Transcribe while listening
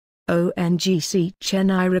ONGC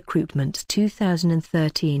Chennai Recruitment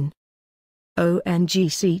 2013.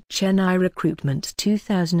 ONGC Chennai Recruitment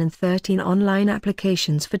 2013 online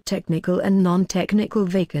applications for technical and non-technical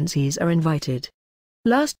vacancies are invited.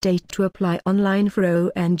 Last date to apply online for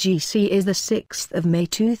ONGC is the 6th of May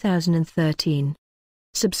 2013.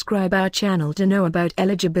 Subscribe our channel to know about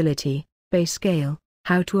eligibility, pay scale,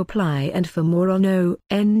 how to apply and for more on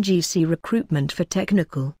ONGC Recruitment for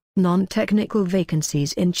technical, non-technical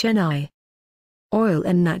vacancies in Chennai. Oil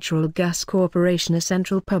and Natural Gas Corporation, a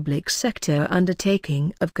central public sector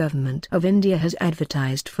undertaking of Government of India, has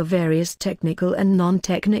advertised for various technical and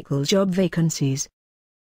non-technical job vacancies.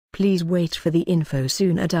 Please wait for the info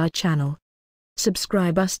soon at our channel.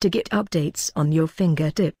 Subscribe us to get updates on your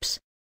fingertips.